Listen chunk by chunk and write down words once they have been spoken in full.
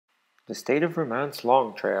The state of Vermont's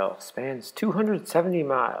Long Trail spans 270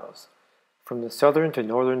 miles from the southern to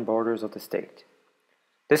northern borders of the state.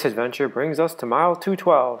 This adventure brings us to mile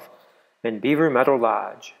 212 in Beaver Meadow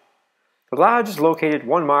Lodge. The lodge is located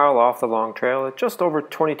 1 mile off the Long Trail at just over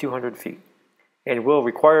 2,200 feet and will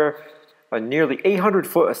require a nearly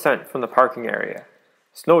 800-foot ascent from the parking area.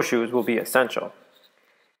 Snowshoes will be essential.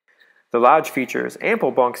 The lodge features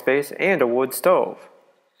ample bunk space and a wood stove.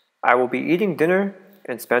 I will be eating dinner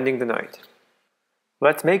and spending the night.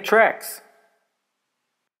 Let's make tracks!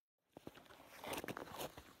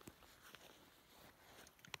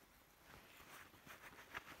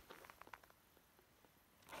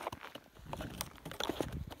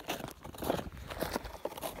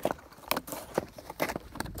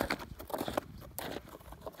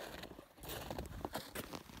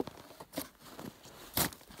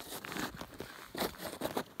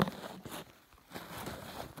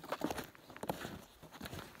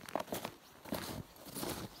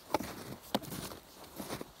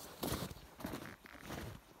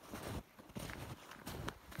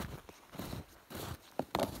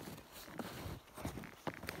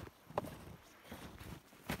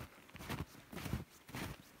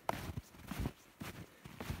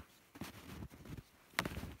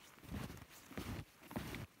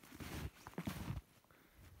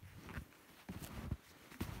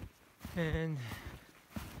 And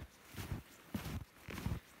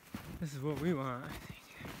this is what we want, I think.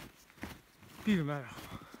 Beaver Meadow.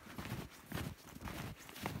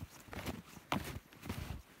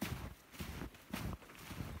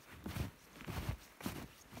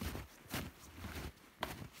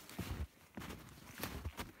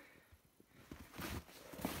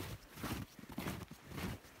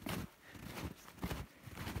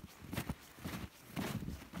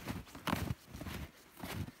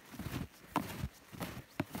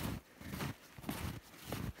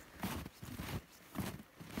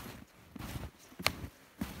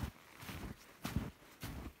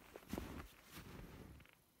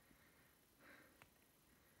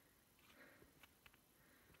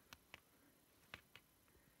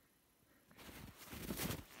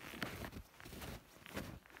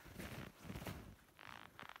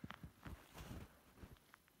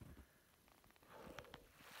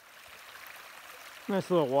 Nice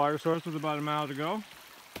little water source with about a mile to go.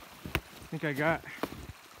 I think I got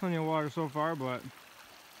plenty of water so far, but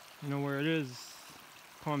you know where it is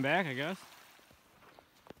coming back, I guess.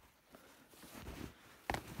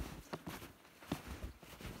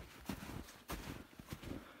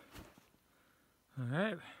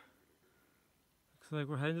 Alright. Looks like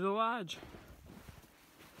we're heading to the lodge.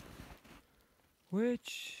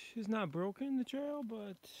 Which is not broken, the trail,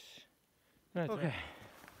 but that's okay.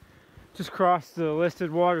 Just crossed the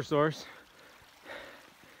listed water source.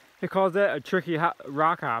 It calls that a tricky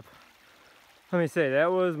rock hop. Let me say,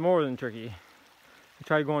 that was more than tricky. I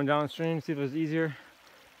tried going downstream, see if it was easier.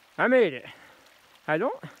 I made it. I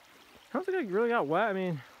don't think I really got wet. I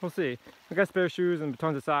mean, we'll see. I got spare shoes and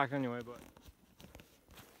tons of socks anyway, but.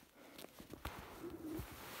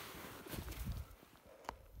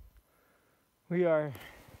 We are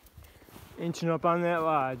inching up on that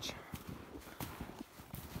lodge.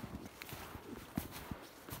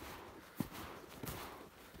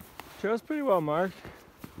 Trail's pretty well marked.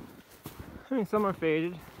 I mean, some are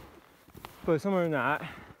faded, but some are not.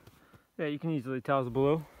 Yeah, you can easily tell it's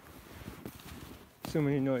blue,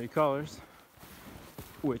 assuming you know your colors,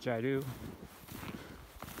 which I do.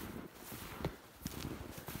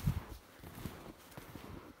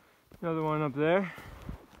 Another one up there.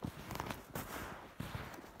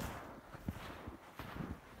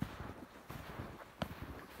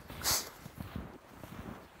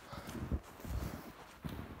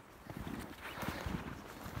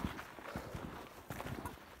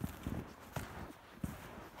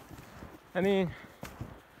 I mean,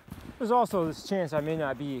 there's also this chance I may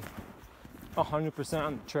not be 100%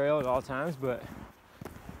 on the trail at all times, but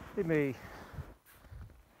it may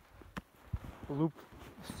loop.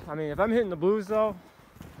 I mean, if I'm hitting the blues though,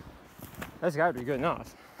 that's gotta be good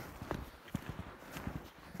enough.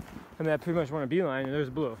 I mean, I pretty much want a beeline and there's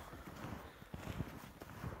blue.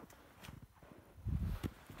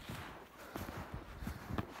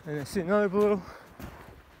 And I see another blue.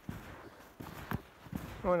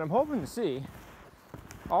 What I'm hoping to see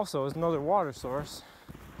also is another water source.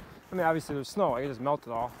 I mean, obviously there's snow, I can just melt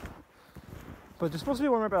it all. But there's supposed to be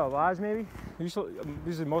one right by the lodge, maybe.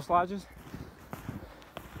 Usually most lodges.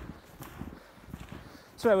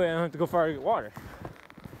 So that way I don't have to go far to get water.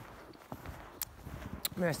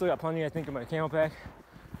 I mean, I still got plenty, I think, in my camel pack.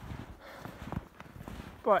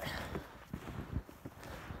 But,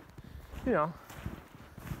 you know,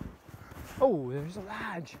 Oh, there's a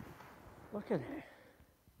lodge. Look at it.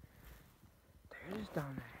 There it is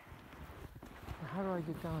down there. How do I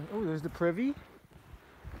get down? Oh, there's the privy.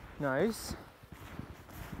 Nice.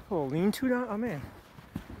 Oh, lean-to down. Oh man.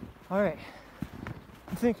 All right.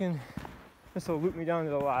 I'm thinking this will loop me down to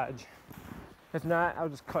the lodge. If not, I'll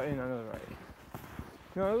just cut in on the right.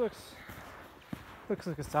 You know, it looks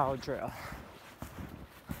like a solid trail.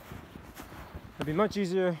 It'll be much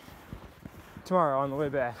easier tomorrow on the way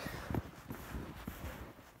back.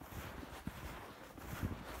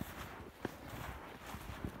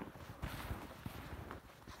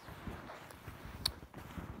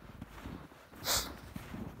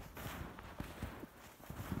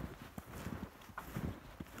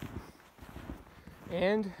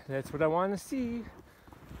 And that's what I want to see,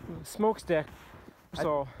 smokestack.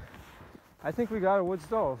 So I think we got a wood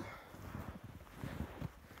stove.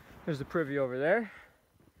 There's the privy over there.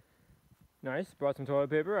 Nice, brought some toilet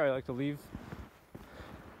paper. I like to leave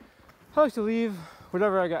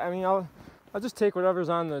whatever I got. I mean, I'll just take whatever's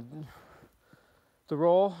on the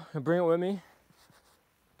roll and bring it with me.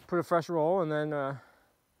 Put a fresh roll and then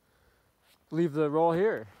leave the roll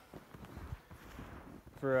here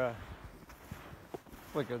for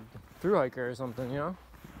like a thru hiker or something, you know,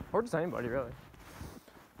 or just anybody really.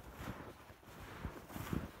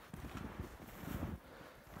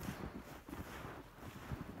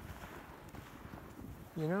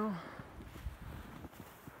 You know,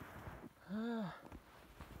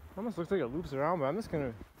 almost looks like it loops around, but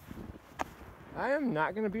I am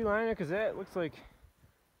not gonna beeline it because that looks like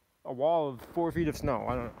a wall of 4 feet of snow.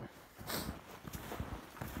 I don't know.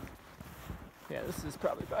 Yeah, this is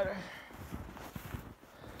probably better.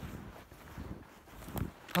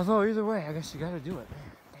 Although either way, I guess you gotta do it.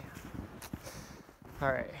 Damn.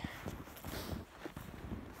 All right.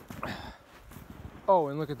 Oh,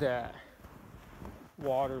 and look at that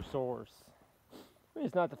water source. I mean,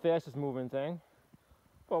 it's not the fastest moving thing,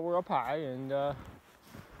 but we're up high and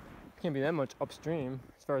can't be that much upstream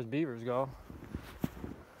as far as beavers go.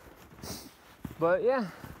 But yeah,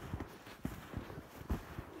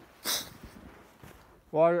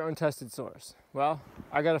 water untested source. Well,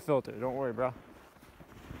 I got a filter. Don't worry, bro.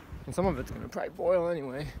 And some of it's gonna probably boil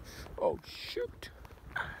anyway. Oh shoot!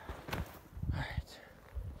 All right.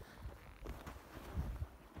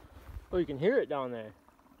 Oh, you can hear it down there.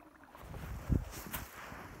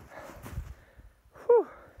 Whew.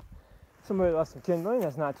 Somebody left some kindling.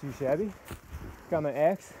 That's not too shabby. Got my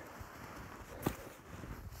axe.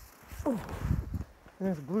 Oh. And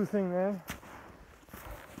there's a blue thing there.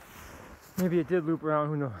 Maybe it did loop around.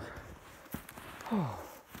 Who knows? Oh.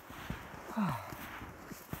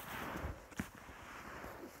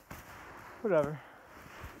 Whatever.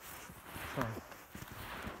 Fine.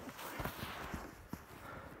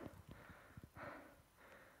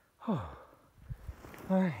 Oh.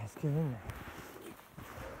 Alright, let's get in there.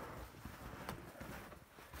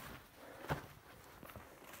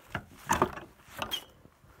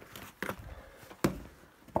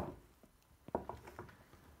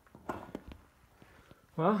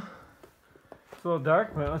 Well, it's a little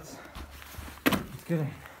dark, but let's get in.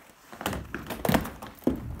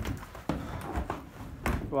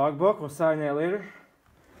 Logbook, we'll sign that later.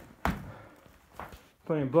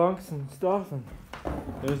 Plenty of bunks and stuff, and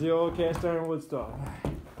there's the old cast iron wood stove.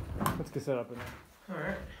 Let's get set up in there.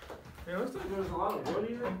 Alright. It looks like there's a lot of wood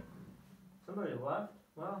here. Somebody left.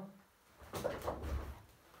 Well.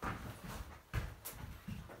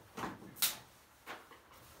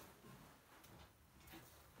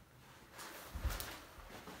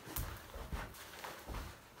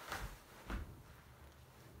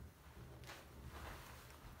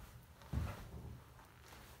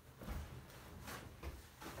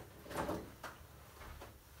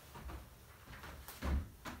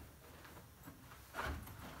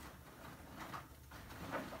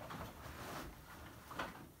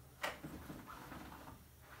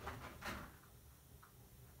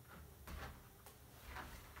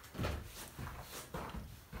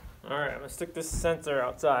 Alright, I'm going to stick this sensor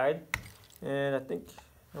outside, and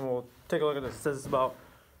we'll take a look at this. It says it's about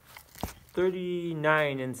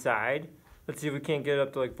 39 inside. Let's see if we can't get it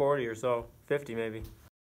up to like 40 or so, 50 maybe.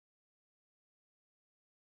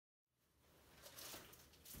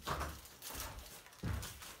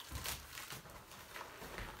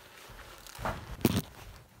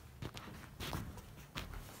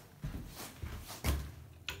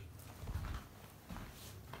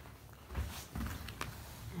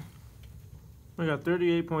 We got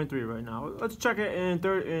 38.3 right now. Let's check it in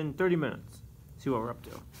 30 minutes. See what we're up to.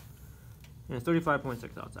 And it's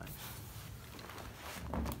 35.6 outside.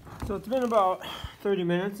 So it's been about 30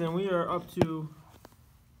 minutes and we are up to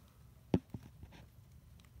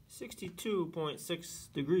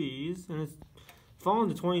 62.6 degrees, and it's fallen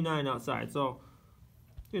to 29 outside. So,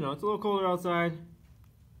 you know, it's a little colder outside.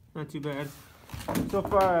 Not too bad. So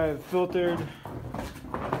far, I've filtered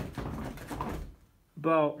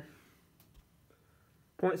about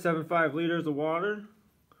 0.75 liters of water.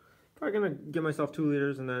 Probably gonna give myself 2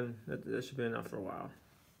 liters, and then that should be enough for a while.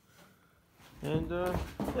 And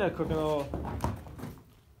yeah, cooking a little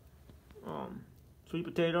sweet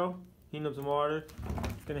potato, heating up some water.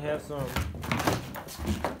 Gonna have some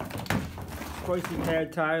spicy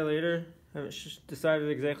pad thai later. Haven't decided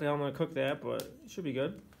exactly how I'm gonna cook that, but it should be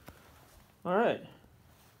good. All right,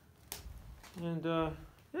 and yeah,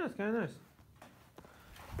 it's kind of nice.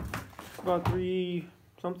 It's about 3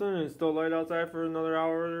 something, and it's still light outside for another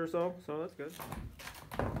hour or so, so that's good.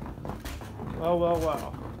 Well, well,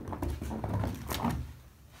 well.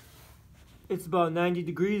 It's about 90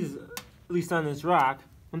 degrees, at least on this rock.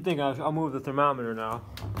 I'm thinking I'll move the thermometer now.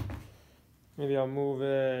 Maybe I'll move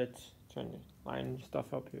it. Trying to line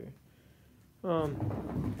stuff up here.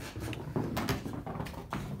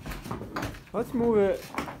 Let's move it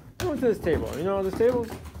to this table. You know, this table's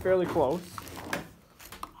fairly close.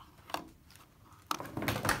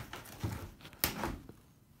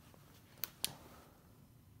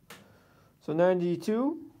 So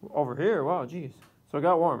 92 over here. Wow, geez. So it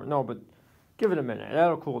got warmer. No, but give it a minute.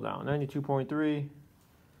 That'll cool down. 92.3.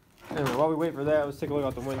 Anyway, while we wait for that, let's take a look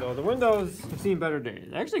out the window. The windows have seen better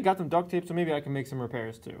days. I actually got them duct taped, so maybe I can make some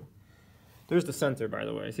repairs too. There's the sensor, by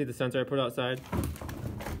the way. See the sensor I put outside?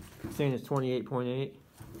 It's saying it's 28.8.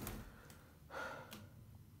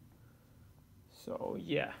 So,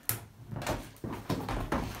 yeah. I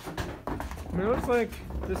mean, it looks like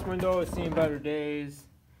this window is seeing better days.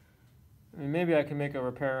 I mean, maybe I can make a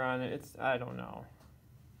repair on it. I don't know.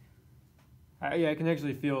 Yeah, I can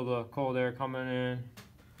actually feel the cold air coming in.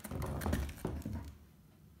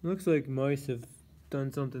 Looks like mice have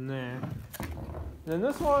done something there. And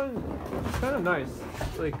this one is kind of nice.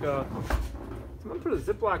 Like, someone put a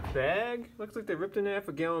Ziploc bag. Looks like they ripped in half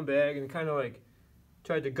a gallon bag and kind of like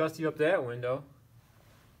tried to gusty up that window.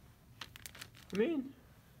 I mean,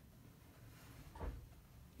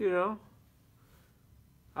 you know,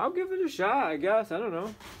 I'll give it a shot, I guess. I don't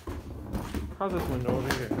know. How's this window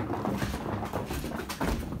over here?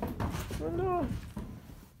 Window.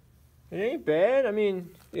 It ain't bad. I mean,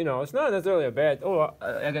 you know, it's not necessarily a bad... Oh,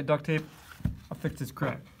 I got duct tape. I'll fix this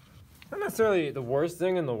crack. Not necessarily the worst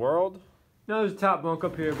thing in the world. Now there's a top bunk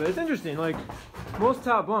up here, but it's interesting. Like, most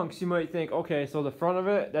top bunks, you might think, okay, so the front of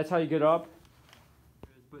it, that's how you get up.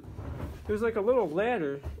 But there's like a little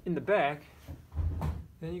ladder in the back.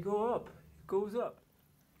 Then you go up. It goes up.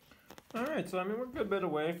 Alright, so I mean, we're a good bit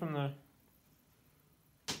away from the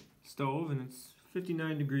stove, and it's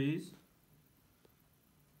 59 degrees.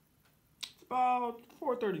 It's about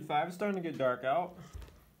 4:35. It's starting to get dark out.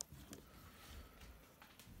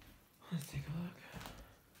 Let's take a look.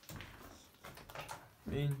 I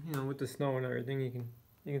mean, you know, with the snow and everything, you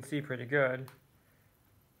can see pretty good.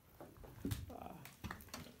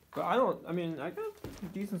 But I got a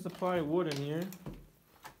decent supply of wood in here.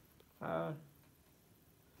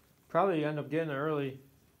 Probably end up getting early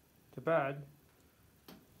to bed.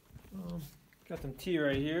 Got some tea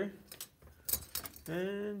right here.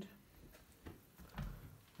 And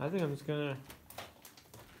I think I'm just gonna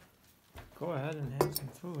go ahead and have some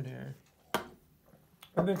food here.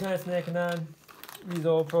 I've been kind of snacking on these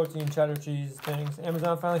old protein cheddar cheese things.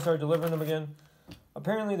 Amazon finally started delivering them again.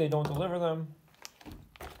 Apparently they don't deliver them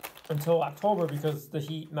until October because the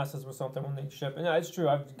heat messes with something when they ship. And yeah, it's true,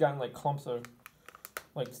 I've gotten like clumps of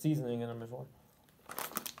like seasoning in them before.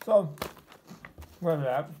 So, whatever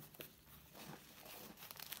that.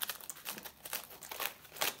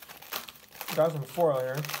 Got some foil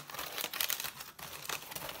here.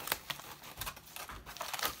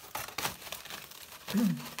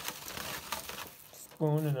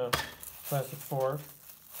 Spoon and a plastic fork.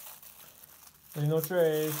 There's no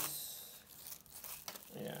trays.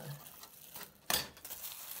 Yeah.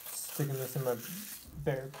 Sticking this in my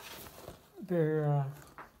bare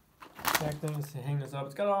pack things to hang this up.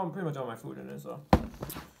 It's got pretty much all my food in it, so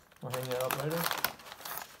I'll hang that up later.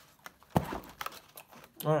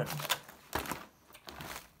 Alright.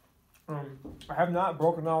 I have not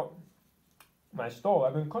broken out my stove.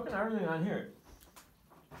 I've been cooking everything on here,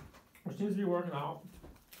 which seems to be working out.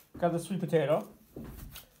 Got the sweet potato.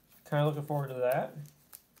 Kind of looking forward to that.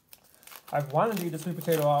 I've wanted to get the sweet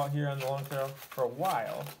potato out here on the long trail for a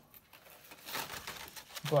while,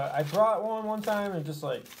 but I brought one time and just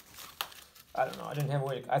like, I don't know, I didn't have a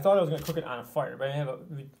way to, I thought I was going to cook it on a fire,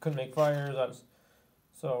 but we couldn't make fires.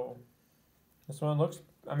 So this one looks,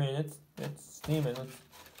 I mean, it's steaming.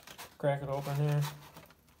 crack it open here.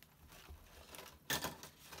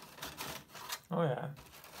 Oh yeah.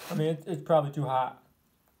 I mean, it's probably too hot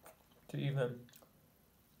to even...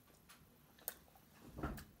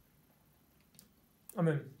 I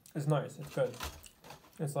mean, it's nice. It's good.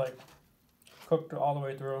 It's like cooked all the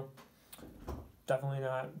way through. Definitely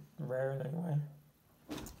not rare in any way.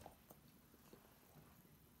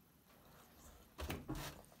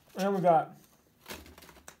 And we got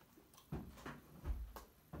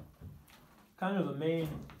kind of the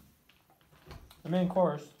main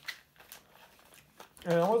course.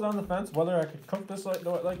 And I was on the fence whether I could cook this like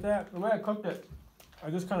that. The way I cooked it,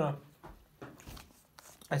 I just kind of,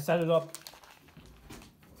 I set it up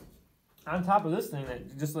on top of this thing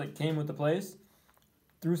that just like came with the place.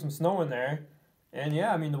 Threw some snow in there. And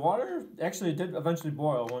yeah, I mean, the water actually did eventually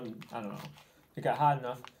boil when, I don't know, it got hot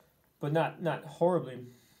enough. But not horribly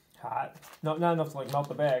hot. Not enough to like melt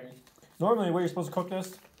the bag. Normally the way you're supposed to cook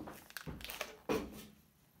this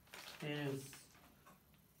is,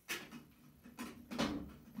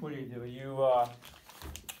 what do? You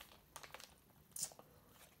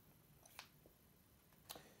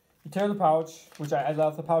tear the pouch, which I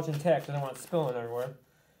left the pouch intact. I don't want it spilling everywhere.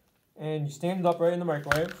 And you stand it up right in the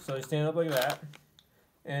microwave. So you stand it up like that.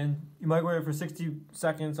 And you microwave it for 60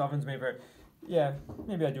 seconds. Oven's made for, yeah,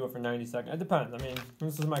 maybe I do it for 90 seconds. It depends. I mean,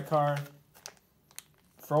 this is my car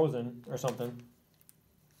frozen or something.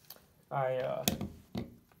 I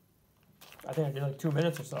think I did like 2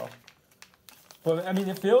 minutes or so. But I mean,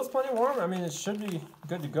 it feels plenty warm. I mean, it should be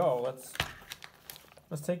good to go.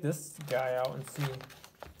 Let's take this guy out and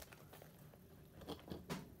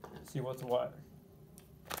see what's what.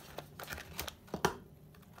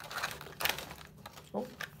 Oh,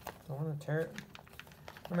 don't want to tear it.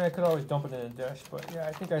 I mean, I could always dump it in a dish, but yeah,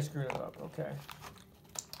 I think I screwed it up. Okay.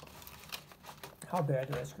 How bad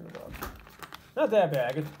did I screw it up? Not that bad.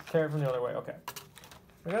 I could tear it from the other way. Okay.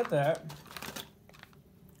 I got that.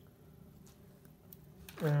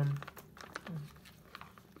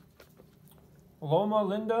 Loma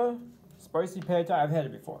Linda spicy pad thai. I've had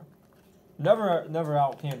it before. Never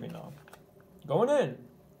out camping though. Going in.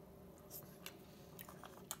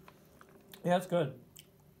 Yeah, it's good.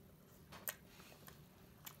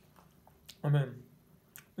 I mean,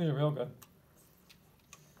 these are real good.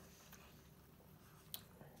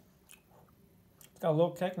 It's got a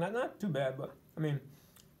little kick, not too bad, but I mean,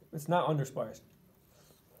 it's not underspiced.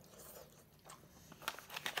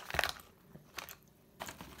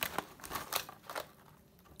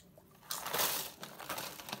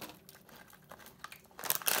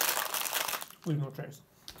 Leave no trace.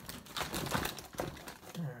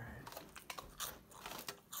 All right.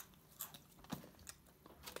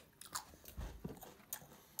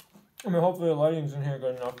 I mean, hopefully the lighting's in here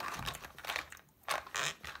good enough.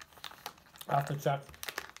 I have to check.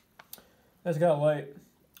 I just got a light.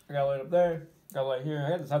 I got a light up there. Got a light here.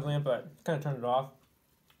 I got this headlamp, but I kind of turned it off.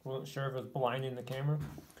 Wasn't sure if it was blinding the camera. I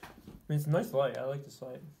mean, it's a nice light. I like this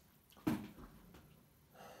light.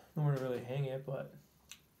 Nowhere to really hang it, but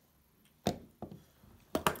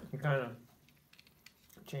you can kind of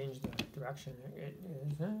change the direction.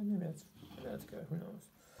 Maybe that's good. Who knows?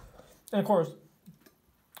 And of course,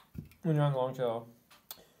 when you're on the long trail,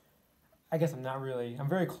 I guess I'm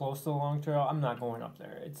very close to the long trail. I'm not going up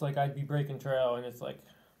there. It's like I'd be breaking trail, and it's like,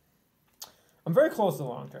 I'm very close to the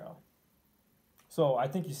long trail. So I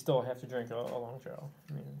think you still have to drink a long trail.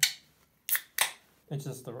 I mean, it's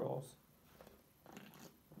just the rules.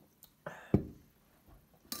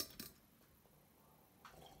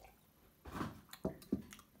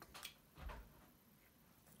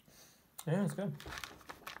 Yeah, it's good.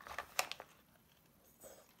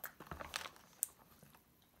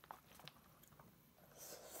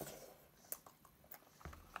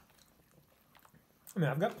 I mean,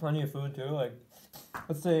 I've got plenty of food too. Like,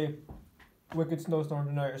 let's say wicked snowstorm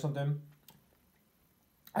tonight or something.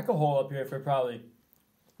 I could hole up here for probably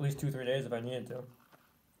at least 2-3 days if I needed to.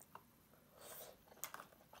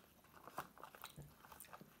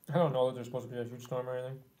 I don't know that there's supposed to be a huge storm or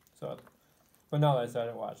anything. So, but now that I said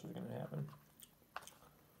it, watch what's going to happen.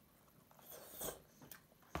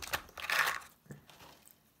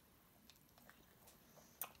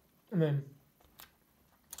 I mean,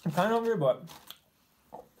 I'm kind of hungry, but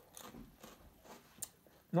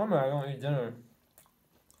normally I don't eat dinner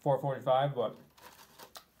 4:45, but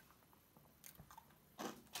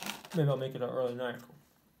maybe I'll make it an early night.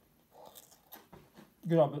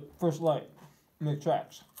 Get up at first light, make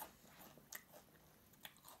tracks.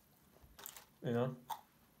 You know?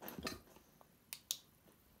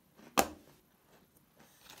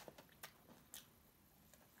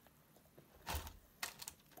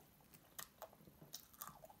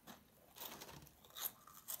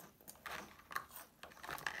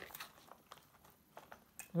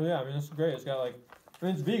 Oh yeah, I mean, it's great. It's got like, I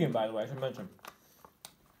mean, it's vegan, by the way, I should mention.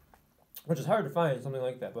 Which is hard to find, something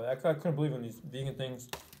like that, but I couldn't believe when these vegan things.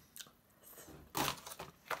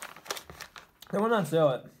 They went on sale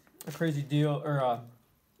at a crazy deal, or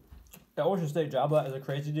the Ocean State Job Lot is a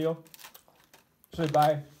crazy deal. So you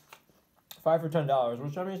buy 5 for $10,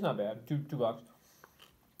 which I mean, it's not bad, $2.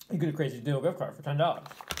 You get a crazy deal gift card for $10.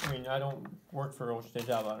 I mean, I don't work for Ocean State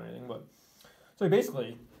Job Lot or anything, but so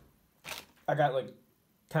basically, I got like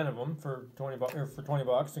 10 of them for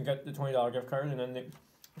 $20 and get the $20 gift card, and then the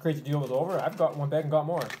crazy deal was over. Went back and got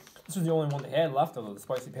more. This was the only one they had left of the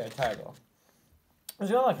spicy pad thai though.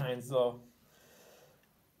 There's other kinds though.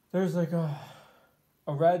 There's like a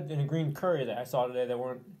red and a green curry that I saw today that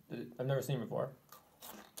I've never seen before.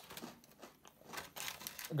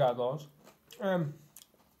 I got those. I mean,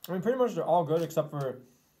 pretty much they're all good except for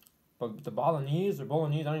the bolognese or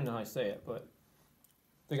bolognese. I don't even know how I say it, but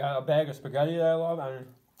they got a bag of spaghetti that I love. I mean,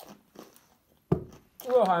 a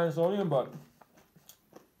little high in sodium, but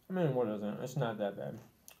I mean, what is it? It's not that bad.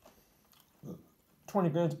 20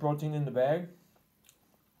 grams of protein in the bag.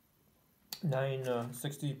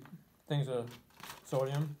 60 things of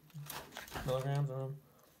sodium, milligrams.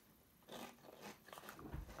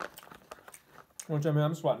 Which, I mean,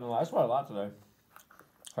 I'm sweating a lot. I sweat a lot today.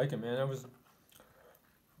 Hiking, man. It was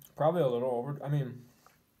probably a little over. I mean,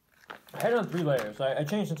 I had it on 3 layers. I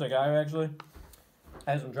changed since I got here, actually.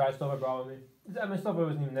 I had some dry stuff I brought with me. My stuff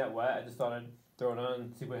wasn't even that wet. I just thought I'd throw it on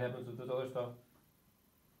and see what happens with this other stuff.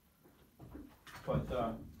 But,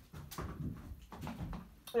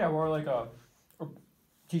 yeah, I wore like a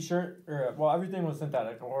t-shirt, or, well, everything was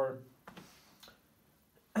synthetic, or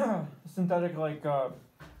synthetic, like,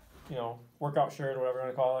 you know, workout shirt, or whatever you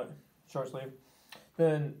want to call it, short sleeve.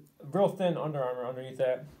 Then, real thin Under Armour underneath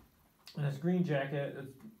that, and this green jacket,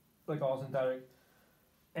 it's like all synthetic,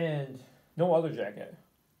 and no other jacket,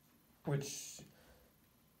 which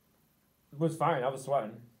was fine. I was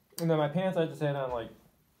sweating. And then my pants, I just had on like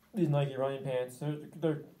these Nike running pants.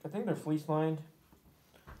 I think they're fleece lined,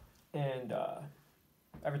 and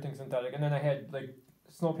everything's synthetic. And then I had like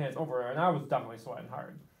snow pants over it, and I was definitely sweating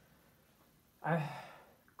hard.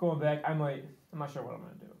 Going back, I'm not sure what I'm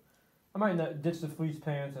gonna do. I might not ditch the fleece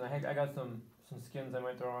pants, and I got some skins I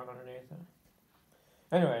might throw on underneath.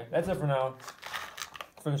 Anyway, that's it for now.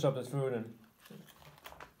 Finish up this food and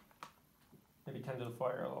maybe tend to the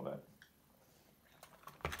fire a little bit.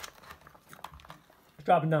 It's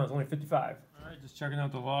dropping down. It's only 55. All right, just checking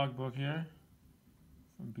out the log book here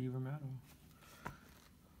from Beaver Meadow.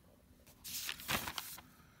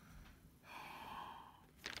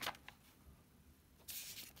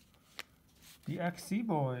 The XC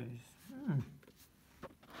Boys.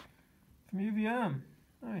 From UVM.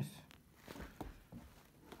 Nice.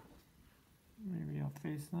 Maybe I'll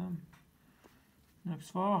face them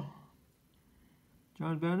next fall.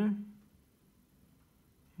 John Benner.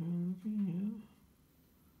 Yeah.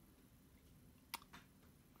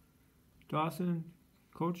 Dawson.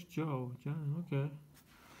 Coach Joe. John, okay.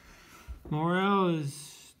 Morale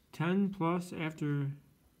is 10 plus after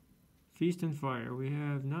Feast and Fire. We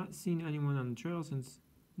have not seen anyone on the trail since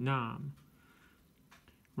Nam.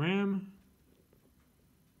 Ram.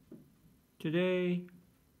 Today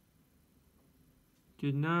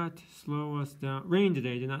did not slow us down. Rain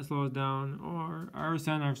today did not slow us down or our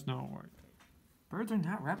ascent our snow award. Birds are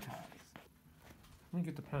not reptiles. Let me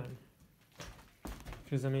get the pen.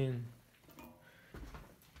 Because, I mean,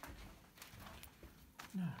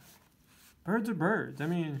 birds are birds. I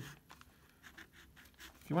mean,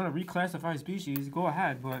 if you want to reclassify species, go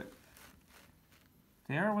ahead, but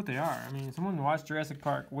they are what they are. I mean, someone watched Jurassic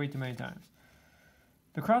Park way too many times.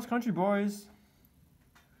 The Cross Country Boys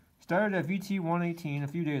started at VT 118 a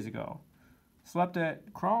few days ago. Slept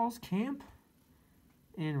at Crawls Camp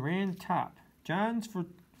and ran top. John's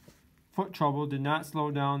foot trouble did not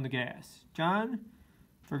slow down the gas. John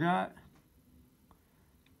forgot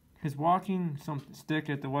his walking stick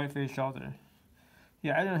at the Whiteface shelter.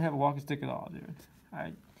 Yeah, I didn't have a walking stick at all, dude.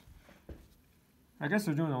 I guess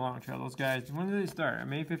they're doing a long trail. Those guys, when did they start?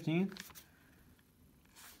 May 15th?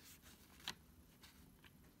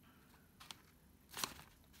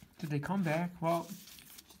 Did they come back? Well,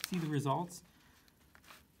 see the results.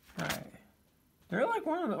 Alright. They're like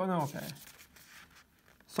one of the... Oh, no, okay.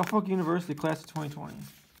 Suffolk University class of 2020.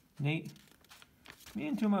 Nate. Me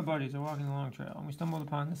and 2 of my buddies are walking the long trail, and we stumbled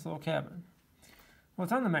upon this little cabin. Well,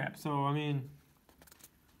 it's on the map, so, I mean...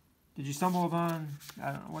 Did you stumble upon...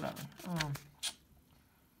 I don't know, whatever.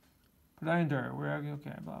 But I endure. We're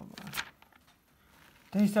okay, blah, blah.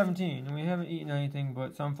 Day 17, and we haven't eaten anything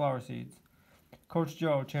but sunflower seeds. Coach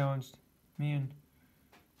Joe challenged me and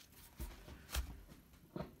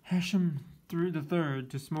Hashem through the third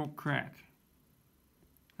to smoke crack.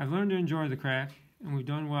 I've learned to enjoy the crack, and we've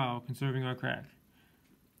done well conserving our crack.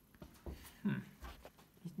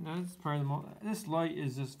 That's part of the this light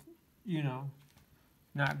is just, you know,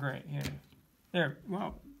 not great here. There,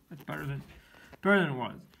 well, that's better than it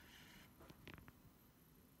was.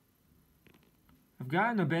 I've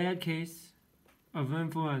gotten a bad case of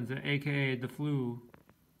influenza, aka the flu,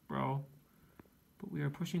 bro. But we are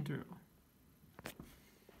pushing through.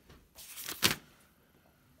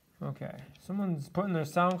 Okay, someone's putting their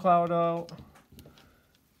SoundCloud out.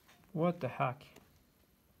 What the heck?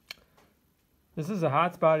 This is a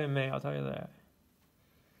hot spot in May, I'll tell you that.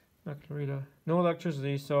 Not gonna read no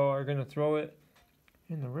electricity, so are gonna throw it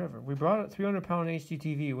in the river. We brought a 300-pound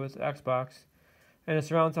HDTV with Xbox and a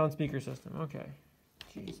surround sound speaker system. Okay.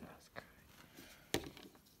 Jesus Christ.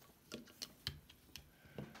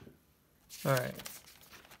 Alright.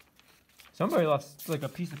 Somebody left like a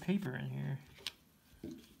piece of paper in here.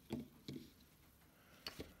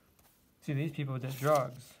 See, these people did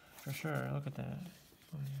drugs. For sure. Look at that.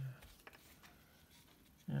 Oh,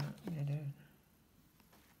 yeah. Yeah, they did.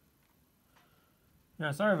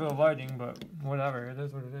 Yeah, sorry for the lighting, but whatever. It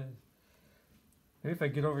is what it is. Maybe if I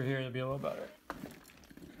get over here, it'll be a little better.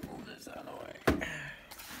 Move this out of the way.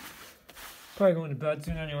 Probably going to bed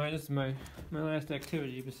soon anyway. This is my last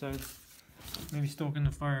activity besides maybe stoking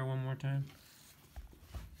the fire one more time.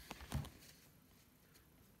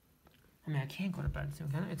 I mean, I can't go to bed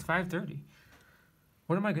soon, can I? It's 5:30.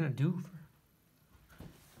 What am I going to do for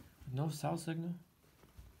no cell signal?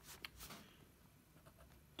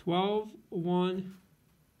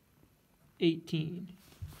 12/1/18.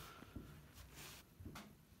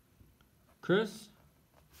 Chris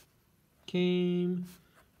came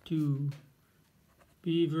to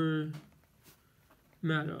Beaver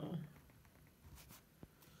Meadow.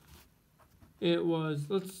 It was,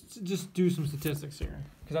 let's just do some statistics here,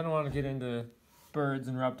 because I don't want to get into birds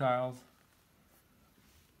and reptiles.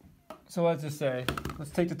 So let's just say,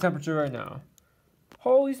 let's take the temperature right now.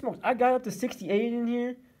 Holy smokes, I got up to 68 in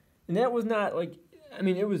here, and that was not like, I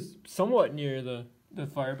mean, it was somewhat near the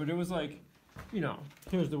fire, but it was like, you know,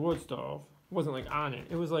 here's the wood stove. It wasn't like on it.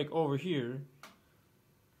 It was like over here.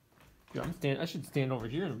 Yeah, I should stand over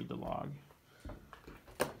here and read the log.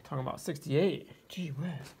 Talking about 68. Gee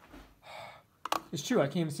whiz. It's true, I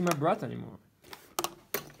can't even see my breath anymore.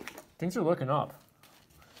 Things are looking up.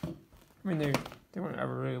 I mean, they weren't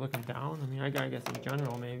ever really looking down. I mean, I guess in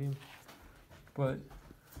general maybe. But,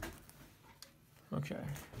 okay.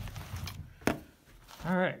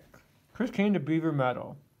 Alright. Chris came to Beaver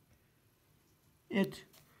Meadow. It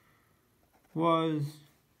was,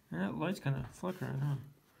 that light's kind of flickering, huh?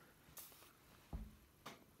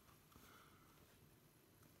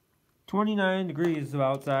 29 degrees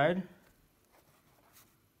outside.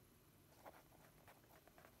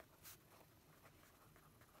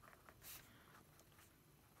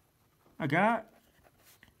 I got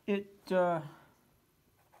it up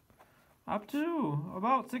to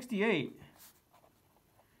about 68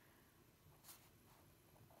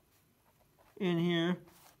 in here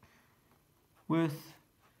with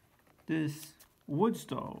this wood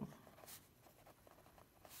stove.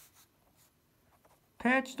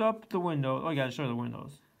 Patched up the window. Oh, I gotta show the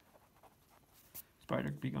windows.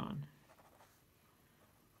 Spider, be gone.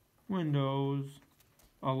 Windows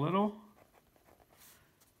a little.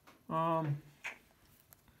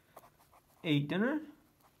 Ate dinner.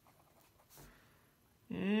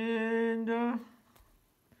 And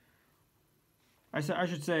I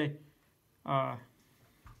should say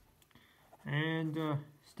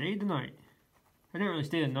stayed the night. I didn't really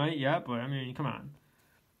stay the night yet, but I mean, come on.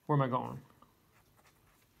 Where am I going?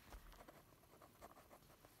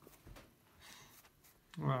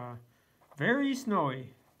 Very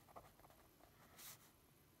snowy.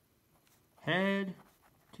 Had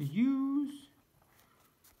to use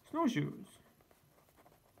snowshoes.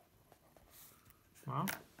 Well,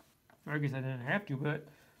 I guess I didn't have to, but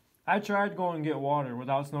I tried to go and get water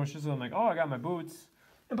without snowshoes, so I'm like, oh, I got my boots.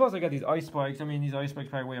 And plus I got these ice spikes. I mean, these ice spikes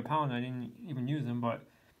probably weigh a pound. I didn't even use them, but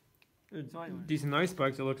it's decent ice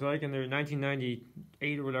spikes, it looks like, and they're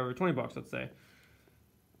 $19.98 or whatever, 20 bucks, let's say.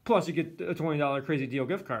 Plus, you get a $20 crazy deal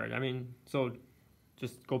gift card. I mean, so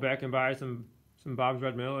just go back and buy some Bob's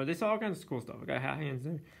Red Mill. Or they sell all kinds of cool stuff. I got hat hands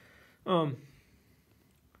there.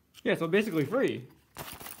 Yeah, so basically free.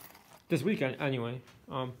 This weekend, anyway.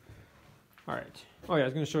 Alright. Oh yeah, I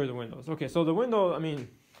was going to show you the windows. Okay, so the window, I mean,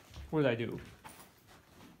 what did I do?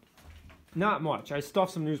 Not much. I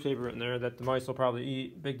stuffed some newspaper in there that the mice will probably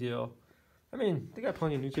eat. Big deal. I mean, they got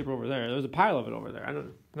plenty of newspaper over there. There's a pile of it over there. I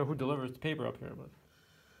don't know who delivers the paper up here, but...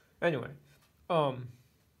 Anyway,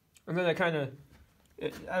 And then I kind of,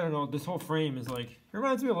 I don't know, this whole frame is like, it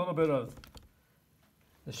reminds me a little bit of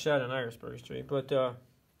the shed on Irisburg Street, but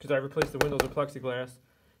because I replaced the windows with plexiglass,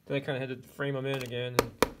 then I kind of had to frame them in again.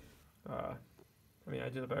 And, I mean, I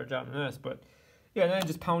did a better job than this, but yeah, then I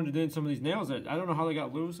just pounded in some of these nails that I don't know how they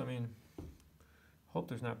got loose. I mean, hope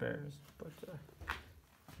there's not bears, but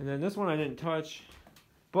and then this one I didn't touch,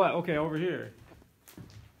 but okay, over here,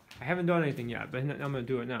 I haven't done anything yet, but I'm gonna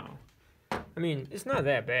do it now. I mean, it's not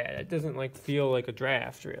that bad. It doesn't like feel like a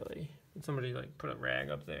draft really. Somebody like put a rag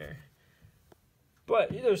up there, but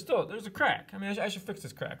there's a crack. I mean, I should fix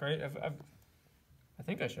this crack, right? I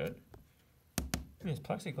think I should. I mean, it's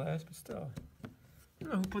plexiglass, but still. I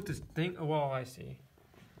don't know who put this thing. Oh, well, I see.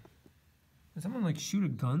 Did someone like shoot a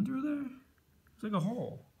gun through there? It's like a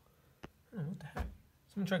hole. I don't know what the heck.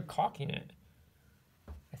 Someone tried caulking it.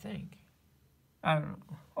 I think. I don't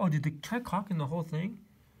know. Oh, did they try caulking the whole thing?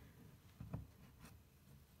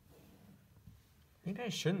 Maybe I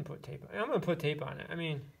shouldn't put tape on it. I'm going to put tape on it. I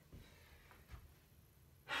mean,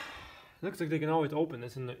 it looks like they can always open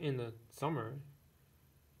this in the summer.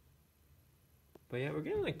 But yeah, we're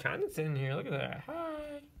getting like condensate in here. Look at that.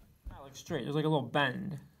 Hi. Not like straight. There's like a little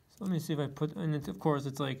bend. So let me see if I put, and it's, of course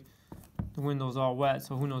it's like the window's all wet,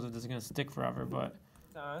 so who knows if this is going to stick forever, but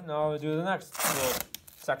no, we'll do the next little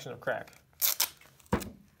section of crack.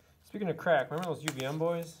 Speaking of crack, remember those UVM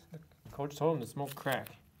boys? The coach told them to smoke crack.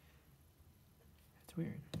 It's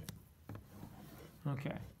weird.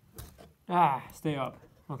 Okay. Stay up.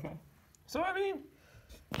 Okay. So, I mean,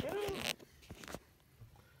 you know,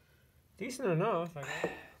 decent enough, I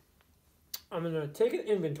guess. I'm going to take an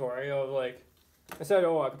inventory of, like, I said,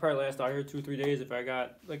 I could probably last out here 2 or 3 days if I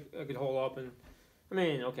got, like, I could hold up and, I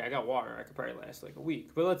mean, okay, I got water. I could probably last, like, a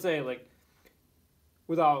week. But let's say, like,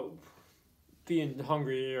 without being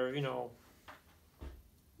hungry or, you know,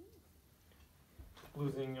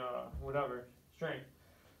 losing, whatever, strength.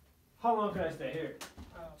 How long can I stay here?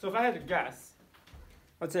 So if I had to guess,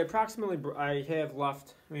 I'd say approximately, I have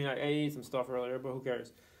left, I mean, I ate some stuff earlier, but who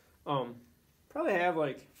cares? Probably have,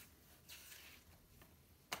 like,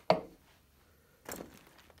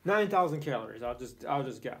 9,000 calories. I'll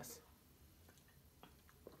just guess.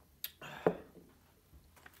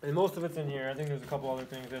 And most of it's in here. I think there's a couple other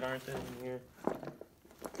things that aren't in here.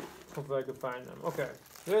 Hopefully I could find them. Okay,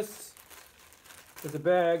 this is a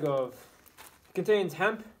bag of, contains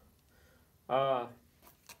hemp,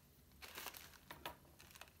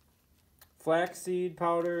 flaxseed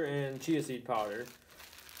powder, and chia seed powder.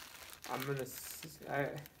 I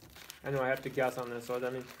know I have to guess on this, so I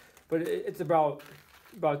mean, but it's about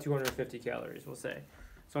 250 calories, we'll say.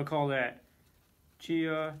 So I'll call that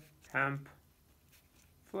chia, hemp,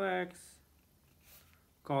 flax,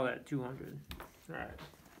 call that 200. All right.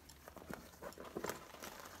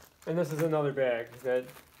 And this is another bag that,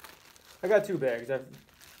 I got 2 bags. I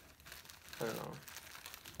don't know.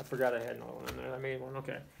 I forgot I had another one in there. I made one,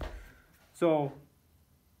 okay. So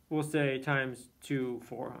we'll say times 2,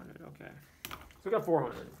 400, okay. So we got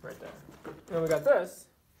 400 right there. And we got this,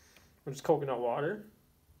 which is coconut water,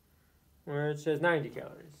 which has 90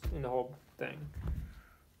 calories in the whole thing.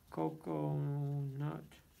 Coconut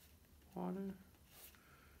water,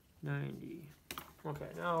 90. Okay,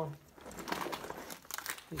 now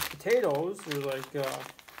these potatoes are like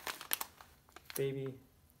baby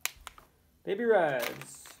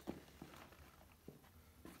reds.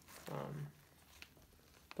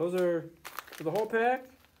 Those are, for the whole pack,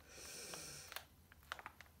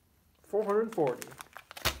 440.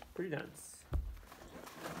 Pretty dense.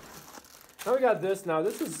 Now we got this. Now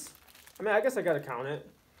this is, I mean, I guess I gotta count it.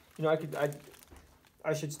 You know,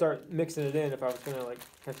 I should start mixing it in if I was gonna like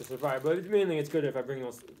have to survive. But mainly it's good if I bring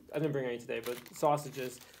those. I didn't bring any today, but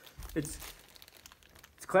sausages. It's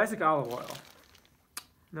classic olive oil.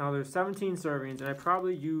 Now there's 17 servings, and I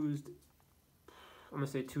probably used, I'm gonna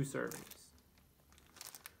say 2 servings.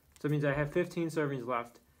 So it means I have 15 servings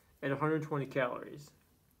left at 120 calories.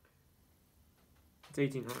 It's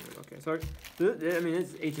 1,800. Okay, so I mean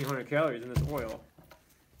it's 1,800 calories in this oil.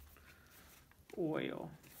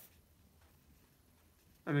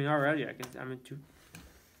 I mean already I'm into.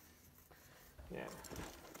 Yeah.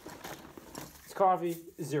 It's coffee,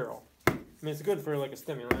 0. I mean it's good for like a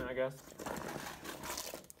stimulant, I guess.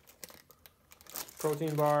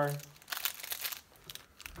 Protein bar.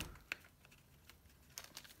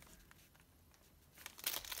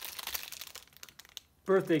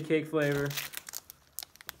 Birthday cake flavor.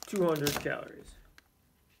 200 calories.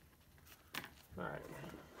 Alright.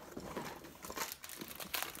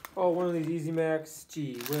 Oh, one of these Easy Max.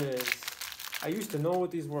 Gee whiz. I used to know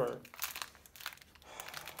what these were.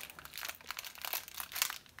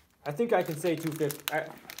 I think I can say 250.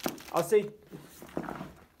 I'll say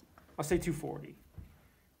 240.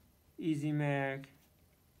 Easy Mac.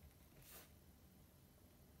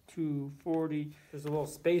 240. There's a little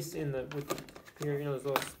space in the here. You know, there's a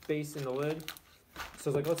little space in the lid. So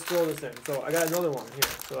it's like, let's throw this in. So I got another one here.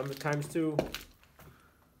 So I'm at times 2.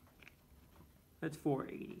 That's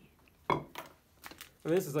 480. I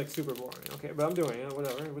mean, this is like super boring. Okay, but I'm doing it.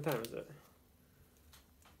 Whatever. What time is it?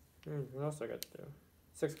 What else I got to do?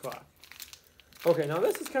 6 o'clock. Okay, now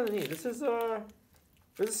this is kind of neat. This is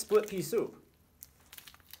split pea soup.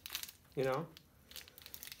 You know,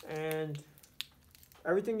 and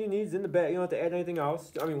everything you need is in the bag. You don't have to add anything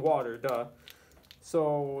else. I mean, water, duh.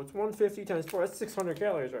 So it's 150 times 4. That's 600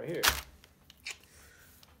 calories right here.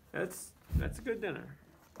 That's a good dinner.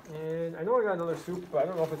 And I know I got another soup, but I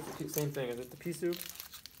don't know if it's the same thing. Is it the pea soup?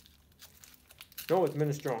 No, it's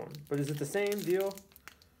minestrone. But is it the same deal?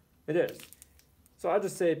 It is. So I'll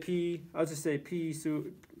just say pea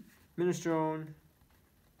soup, minestrone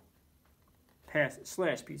 /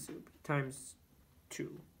 pea soup times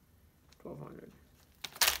 2. 1,200.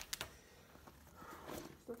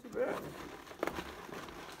 It's not too bad.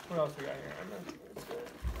 What else we got here? I'm not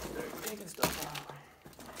taking stuff out.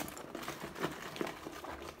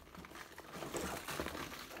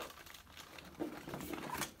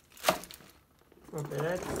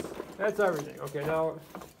 Okay, that's everything. Okay, now,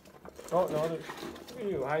 oh no, look at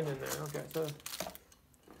you hiding in there. Okay, so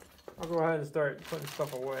I'll go ahead and start putting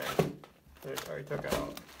stuff away that I already took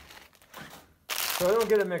out, so I don't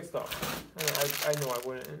get it mixed up. I know I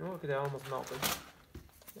wouldn't. And look at that, almost melted.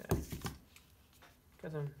 Yeah,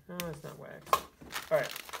 no, it's not wax. All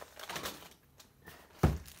right.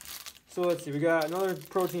 So let's see. We got another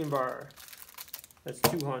protein bar. That's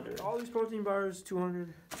 200. All these protein bars,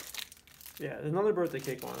 200. Yeah, there's another birthday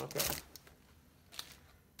cake one. Okay.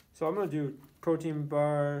 So I'm gonna do protein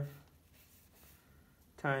bar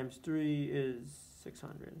times 3 is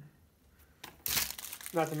 600.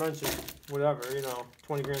 Not to mention whatever,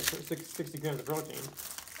 20 grams, 60 grams of protein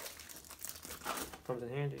comes in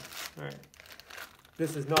handy. All right.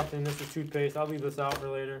 This is nothing. This is toothpaste. I'll leave this out for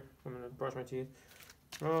later. I'm gonna brush my teeth.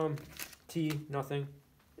 Tea, nothing.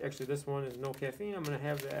 Actually, this one is no caffeine. I'm gonna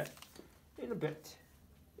have that in a bit.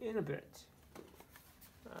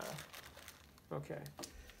 Okay.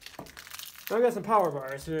 Now I got some power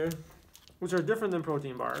bars here, which are different than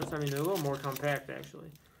protein bars. I mean, they're a little more compact, actually.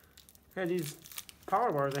 I had these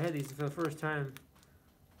power bars. I had these for the first time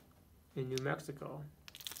in New Mexico.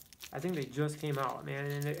 I think they just came out, man.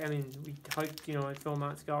 And we hiked, at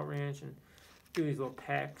Philmont Scout Ranch and do these little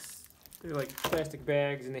packs. They're like plastic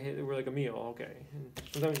bags, and they were like a meal. Okay. And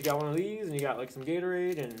sometimes you got one of these, and you got like some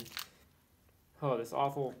Gatorade and this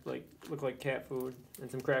awful, look like cat food, and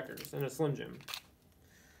some crackers, and a Slim Jim.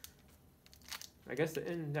 I guess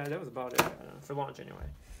that was about it for lunch anyway.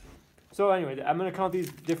 So anyway, I'm going to count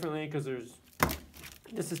these differently because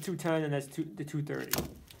this is 210 and that's the 230.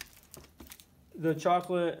 The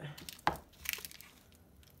chocolate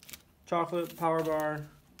power bar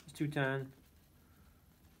is 210.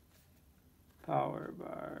 Power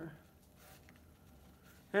bar.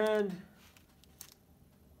 And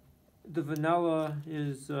the vanilla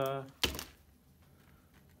is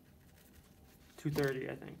 230,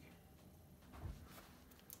 I think.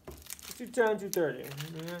 210, 230.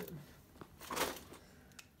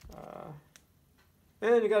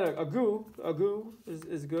 And you got a goo. A goo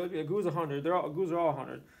is good. A goo is 100. Goos are all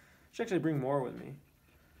 100. I should actually bring more with me.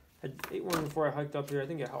 I ate one before I hiked up here. I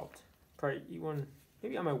think it helped. Probably eat one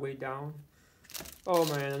maybe on my way down. Oh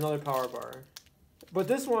man, another power bar. But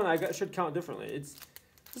this one should count differently. This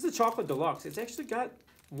is a chocolate deluxe. It's actually got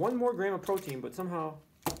 1 more gram of protein, but somehow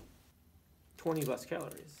 20 less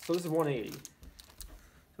calories. So this is 180.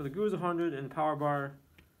 So the goo is 100 and power bar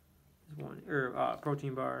is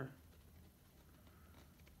protein bar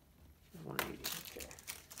is 180. Okay.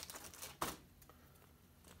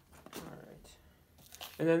 All right.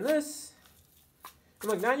 And then this, I'm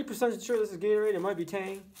like 90% sure this is Gatorade. It might be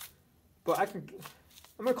Tang, but I'm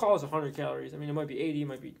gonna call this 100 calories. I mean, it might be 80, it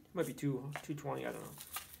might be 220. I don't know.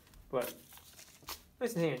 But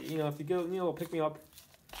nice and handy. If you need a little pick me up,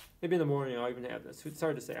 maybe in the morning I'll even have this. It's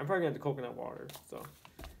hard to say. I'm probably gonna have the coconut water. So.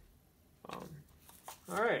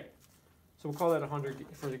 All right, so we'll call that 100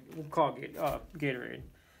 we'll call it Gatorade.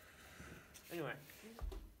 Anyway,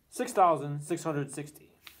 6,660.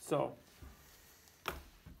 So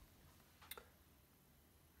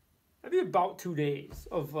that'd be about 2 days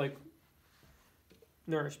of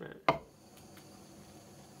nourishment.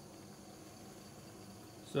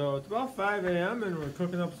 So it's about 5 a.m. and we're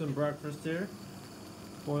cooking up some breakfast here.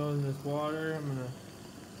 Boiling this water.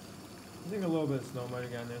 I think a little bit of snow might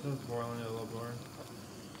have gotten there, so it's boiling it a little more.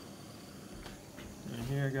 And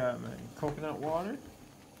here I got my coconut water,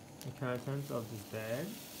 the contents of this bag.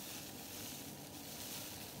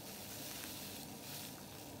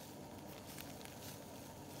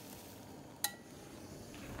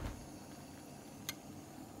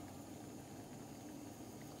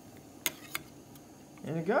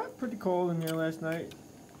 And it got pretty cold in here last night,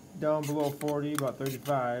 down below 40, about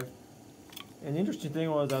 35. And the interesting thing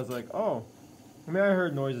was, I was like, oh, I mean, I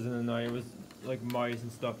heard noises in the night. It was like mice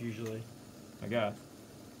and stuff usually, I guess.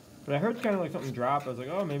 But I heard kind of like something drop. I was like,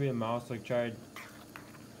 oh, maybe a mouse like tried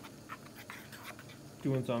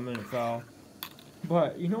doing something and it fell.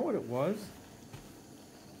 But you know what it was?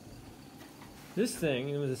 This thing,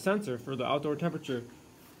 it was a sensor for the outdoor temperature.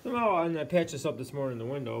 Somehow, and I patched this up this morning in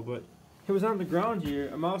the window, but it was on the ground here.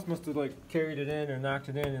 A mouse must have like carried it in or knocked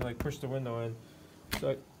it in and like pushed the window in.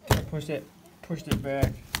 So I pushed it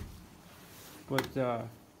back. But yeah,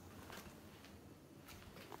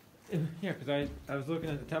 because I was looking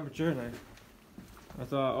at the temperature and I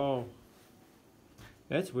thought, oh,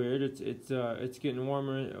 that's weird. It's getting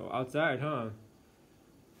warmer outside, huh?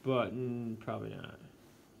 But probably not.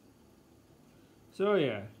 So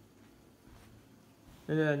yeah.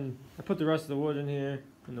 And then I put the rest of the wood in here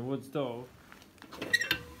in the wood stove.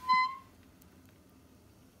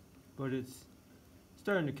 But it's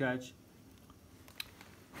starting to catch.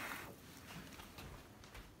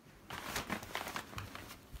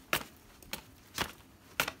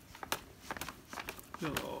 A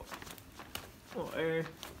little air.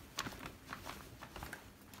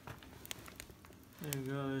 There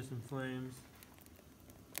you go, there's some flames.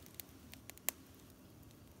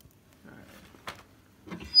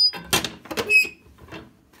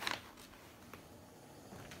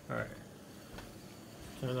 Alright.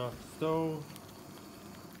 Turn off the stove.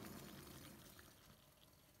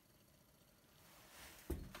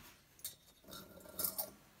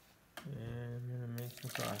 And I'm gonna make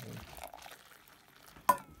some coffee.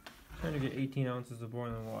 Trying to get 18 ounces of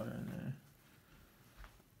boiling water in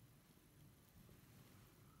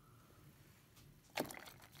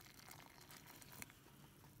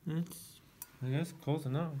there. It's, I guess, close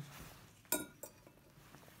enough.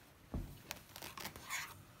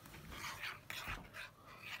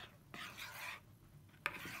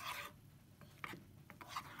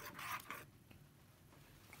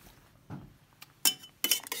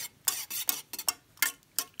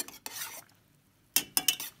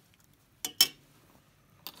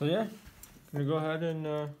 So yeah, I'm gonna go ahead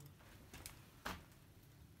and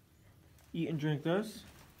eat and drink this.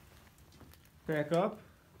 Back up.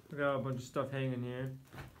 I got a bunch of stuff hanging here.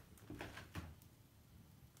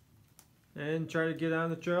 And try to get on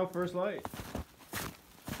the trail first light.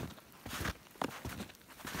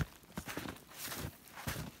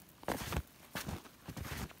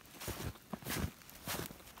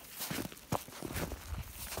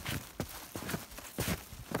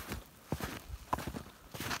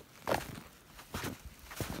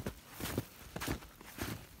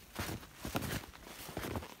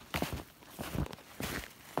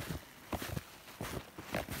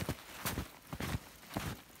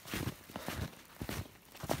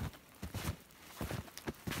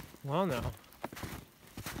 Well now,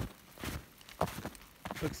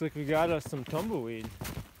 looks like we got us some tumbleweed.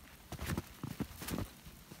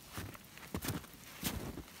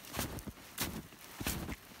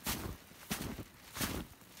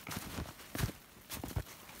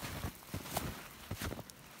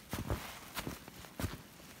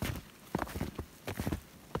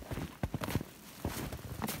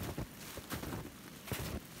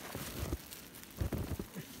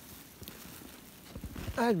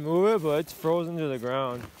 I'd move it, but it's frozen to the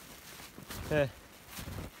ground. Eh.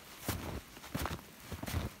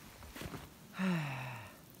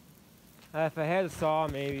 If I had a saw,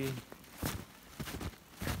 maybe.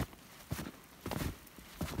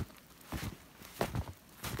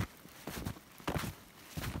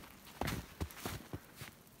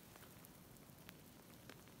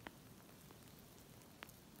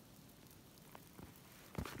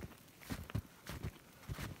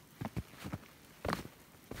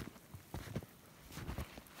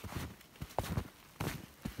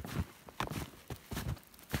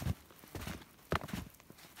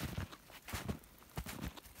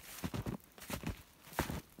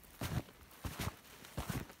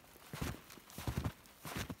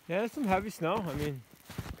 Yeah, there's some heavy snow. I mean,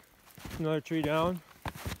 another tree down.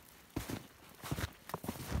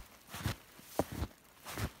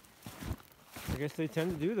 I guess they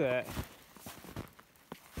tend to do that.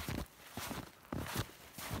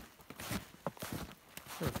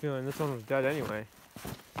 I have a feeling this one was dead anyway.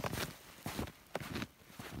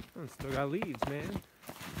 Oh, it's still got leaves, man.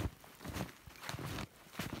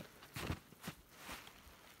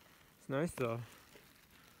 nice though.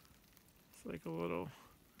 It's like a little,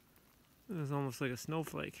 it's almost like a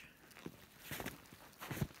snowflake.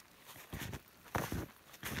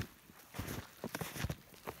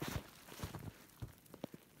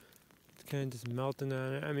 It's kind of just melting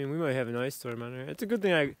on it. I mean, we might have an ice storm on there. It's a good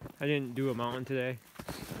thing I didn't do a mountain today.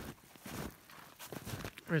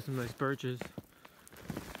 There's some nice birches.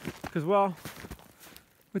 Because, well,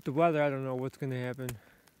 with the weather, I don't know what's going to happen.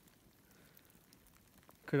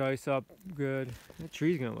 Could ice up good. That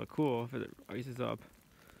tree's going to look cool if it ices up.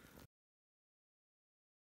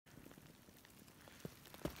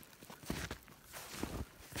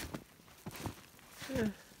 Yeah.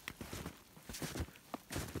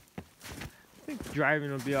 I think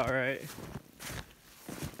driving will be alright.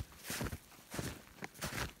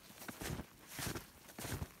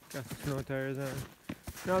 Got some snow tires on.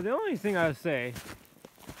 Now the only thing I would say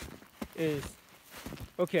is,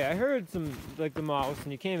 okay, I heard some, like the mouse,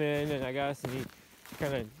 and he came in, and I guess, and he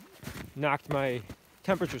kind of knocked my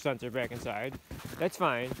temperature sensor back inside. That's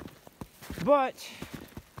fine. But,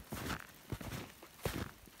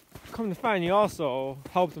 come to find, he also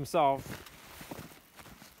helped himself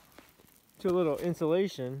to a little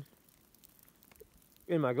insulation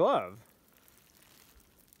in my glove.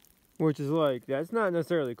 Which is like, that's not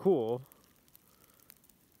necessarily cool.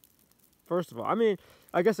 First of all, I mean,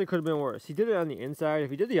 I guess it could have been worse. He did it on the inside. If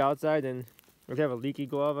he did the outside, then we'd have a leaky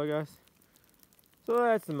glove, I guess. So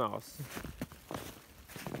that's the mouse.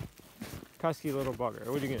 Pesky little bugger.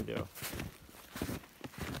 What are you gonna do?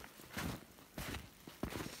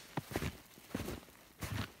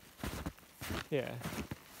 Yeah.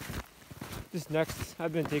 This next,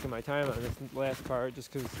 I've been taking my time on this last part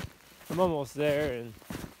just because I'm almost there, and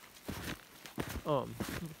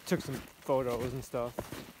took some photos and stuff.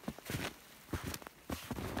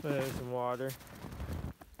 There's some water.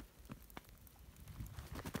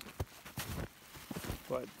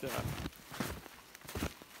 But yeah,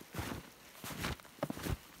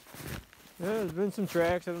 there's been some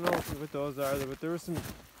tracks. I don't know what those are, but there were some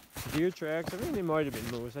deer tracks. I mean, they might have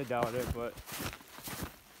been moose. I doubt it, but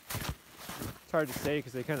it's hard to say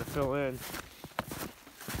because they kind of fill in.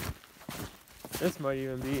 This might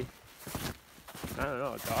even be, I don't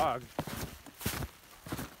know, a dog.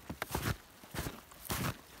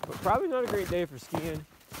 But probably not a great day for skiing,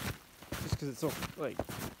 just because it's so like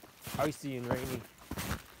icy and rainy.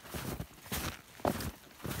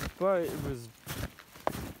 But it was,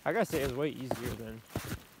 I gotta say, it was way easier than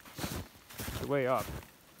the way up.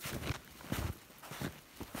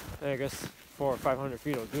 And I guess 400 or 500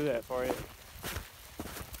 feet will do that for you.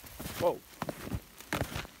 Whoa.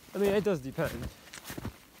 I mean, it does depend.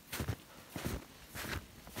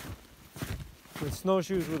 With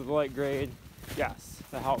snowshoes with a light grade, yes,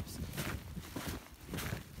 that helps.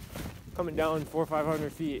 Coming down 400 or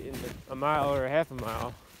 500 feet in a mile or a half a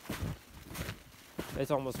mile, it's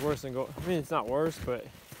almost worse than I mean, it's not worse, but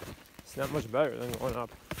it's not much better than going up.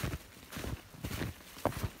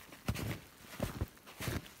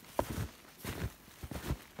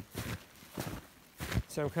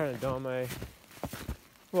 So I'm kind of dumb.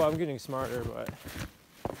 Well, I'm getting smarter, but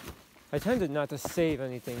I tended not to save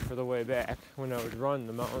anything for the way back when I would run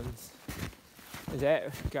the mountains. And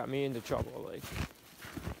that got me into trouble. Like,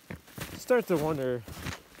 start to wonder,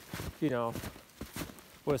 you know,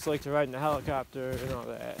 what it's like to ride in a helicopter and all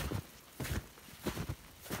that.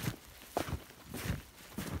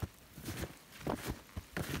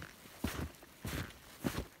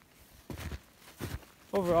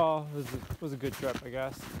 Overall, it was a good trip, I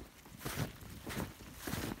guess.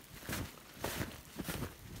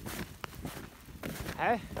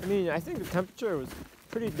 I mean, I think the temperature was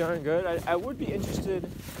pretty darn good. I would be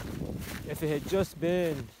interested if it had just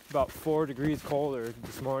been about 4 degrees colder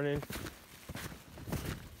this morning.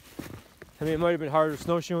 I mean, it might have been harder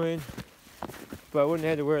snowshoeing, but I wouldn't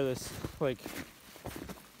have had to wear this, like,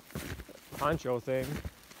 poncho thing.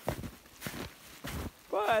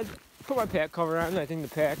 But I put my pack cover on, and I think the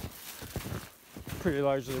pack is pretty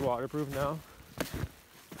largely waterproof now.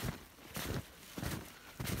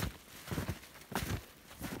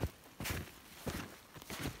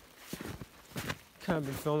 I've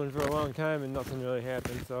been filming for a long time and nothing really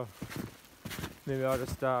happened, so maybe I'll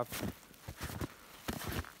just stop.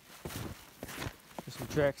 There's some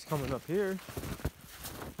tracks coming up here.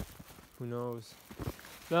 Who knows?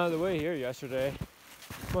 Now the way here yesterday,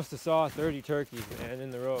 must have saw 30 turkeys, man, in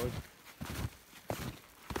the road.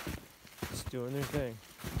 Just doing their thing.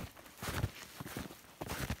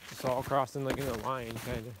 Just all crossing like in a line,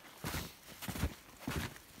 kind of.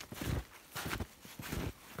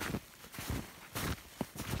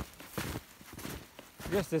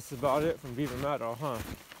 I guess this is about it from Beaver Meadow, huh?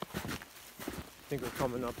 think we're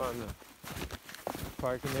coming up on the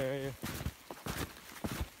parking area.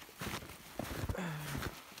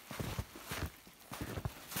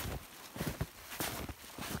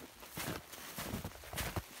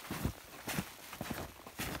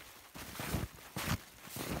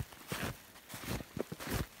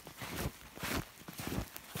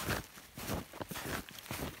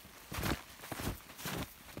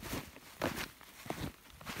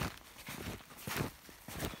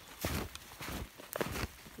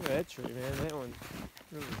 Look at that tree, man. That one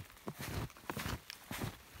really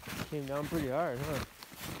came down pretty hard, huh?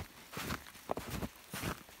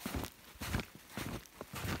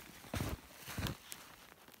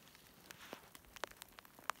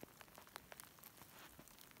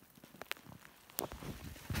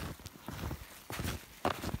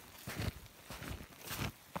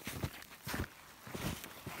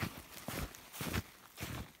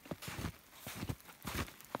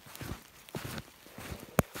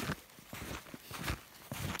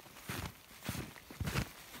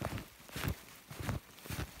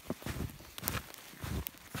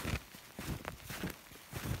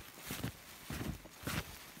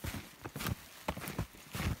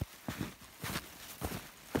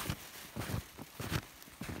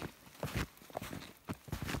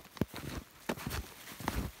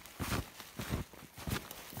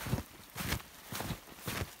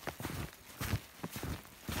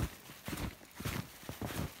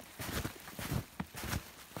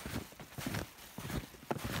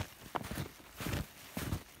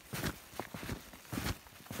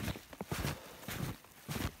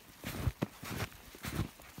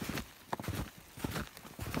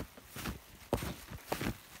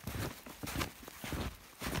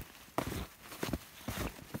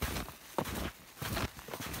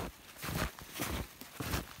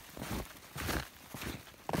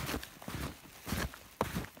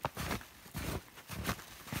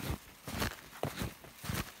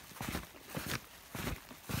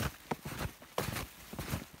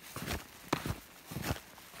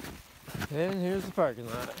 And here's the parking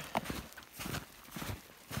lot.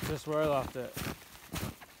 Just where I left it.